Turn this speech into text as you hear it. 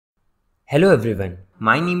Hello everyone,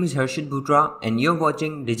 my name is Harshit Bhutra and you're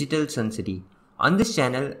watching Digital Sun City. On this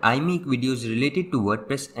channel, I make videos related to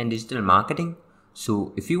WordPress and digital marketing.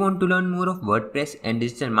 So if you want to learn more of WordPress and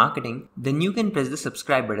digital marketing, then you can press the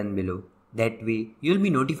subscribe button below. That way, you'll be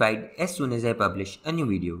notified as soon as I publish a new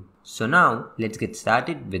video. So now, let's get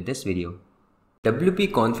started with this video.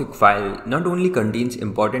 WP-Config file not only contains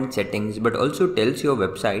important settings but also tells your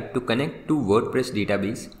website to connect to WordPress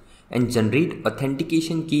database and generate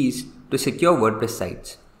authentication keys to secure WordPress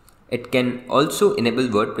sites. It can also enable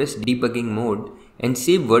WordPress debugging mode and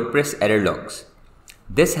save WordPress error logs.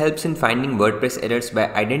 This helps in finding WordPress errors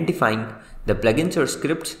by identifying the plugins or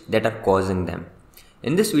scripts that are causing them.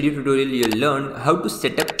 In this video tutorial, you'll learn how to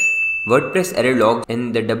set up WordPress error logs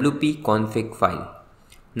in the WP-Config file.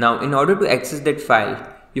 Now, in order to access that file,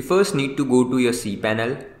 you first need to go to your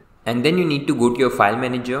cPanel and then you need to go to your file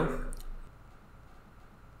manager.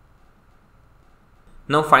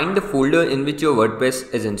 Now find the folder in which your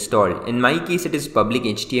WordPress is installed. In my case, it is public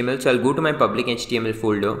HTML, so I'll go to my public HTML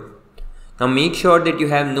folder. Now make sure that you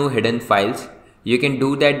have no hidden files. You can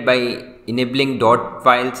do that by enabling dot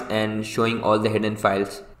files and showing all the hidden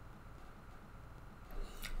files.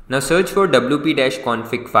 Now search for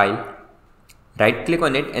WP-Config file. Right click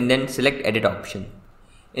on it and then select edit option.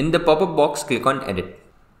 In the pop-up box, click on edit.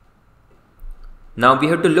 Now we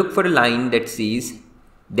have to look for a line that says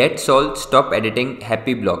 "That's all, stop editing,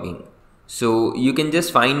 happy blogging." So you can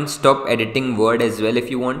just find stop editing word as well if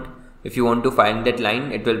you want. If you want to find that line,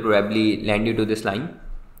 it will probably land you to this line.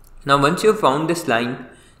 Now once you have found this line,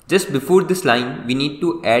 just before this line, we need to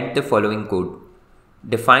add the following code.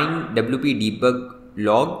 Define WP debug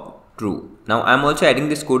log true. Now I'm also adding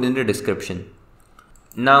this code in the description.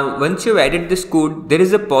 Now once you've added this code, there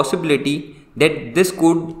is a possibility that this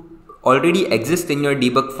code already exists in your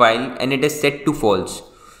debug file and it is set to false.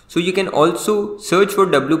 So you can also search for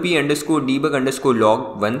wp_debug_log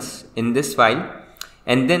once in this file,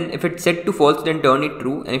 and then if it's set to false, then turn it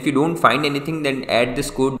true, and if you don't find anything, then add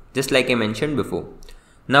this code just like I mentioned before.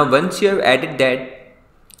 Now once you have added that,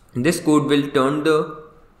 this code will turn the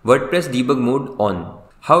WordPress debug mode on.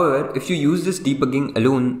 However, if you use this debugging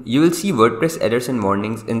alone, you will see WordPress errors and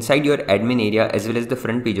warnings inside your admin area as well as the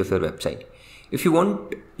front page of your website. If you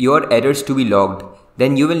want your errors to be logged,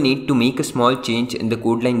 then you will need to make a small change in the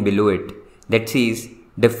code line below it that says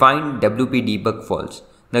define WP debug false.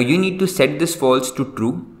 Now you need to set this false to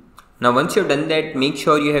true. Now once you have done that, make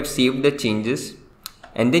sure you have saved the changes,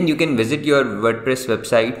 and then you can visit your WordPress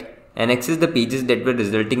website and access the pages that were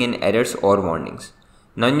resulting in errors or warnings.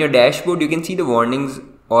 Now in your dashboard, you can see the warnings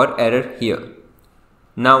or error here.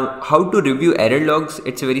 Now how to review error logs?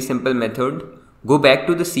 It's a very simple method. Go back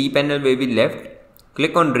to the cPanel where we left,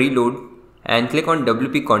 click on reload and click on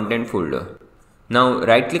WP content folder. Now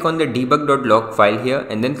right click on the debug.log file here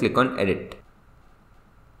and then click on edit.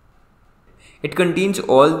 It contains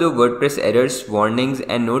all the WordPress errors, warnings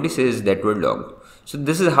and notices that were logged. So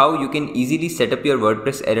this is how you can easily set up your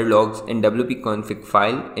WordPress error logs in WP-Config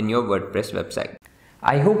file in your WordPress website.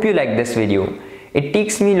 I hope you like this video. It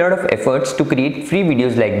takes me a lot of efforts to create free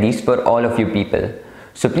videos like these for all of you people.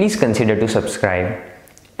 So please consider to subscribe.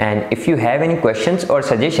 And if you have any questions or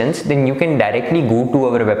suggestions, then you can directly go to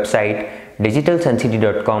our website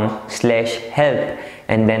digitalsuncity.com/help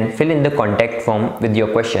and then fill in the contact form with your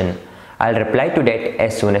question. I'll reply to that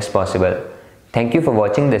as soon as possible. Thank you for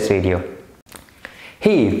watching this video.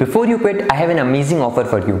 Hey, before you quit, I have an amazing offer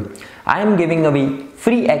for you. I am giving away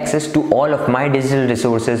free access to all of my digital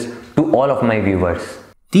resources to all of my viewers.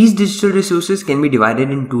 These digital resources can be divided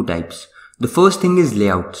in two types. The first thing is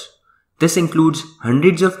layouts. This includes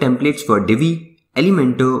hundreds of templates for Divi,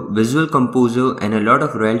 Elementor, Visual Composer and a lot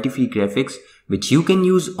of royalty-free graphics which you can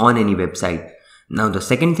use on any website. Now the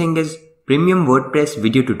second thing is premium WordPress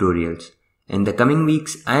video tutorials. In the coming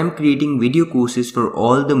weeks, I am creating video courses for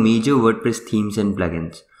all the major WordPress themes and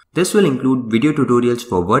plugins. This will include video tutorials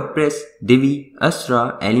for WordPress, Divi,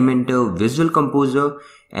 Astra, Elementor, Visual Composer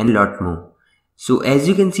and a lot more. So as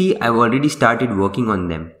you can see, I've already started working on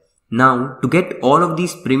them. Now, to get all of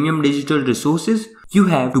these premium digital resources, you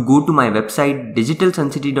have to go to my website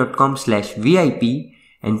digitalsuncity.com/VIP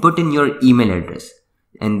and put in your email address.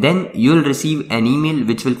 And then you'll receive an email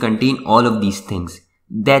which will contain all of these things.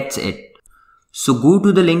 That's it. So go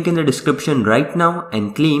to the link in the description right now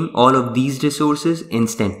and claim all of these resources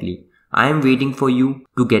instantly. I am waiting for you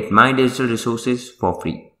to get my digital resources for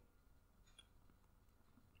free.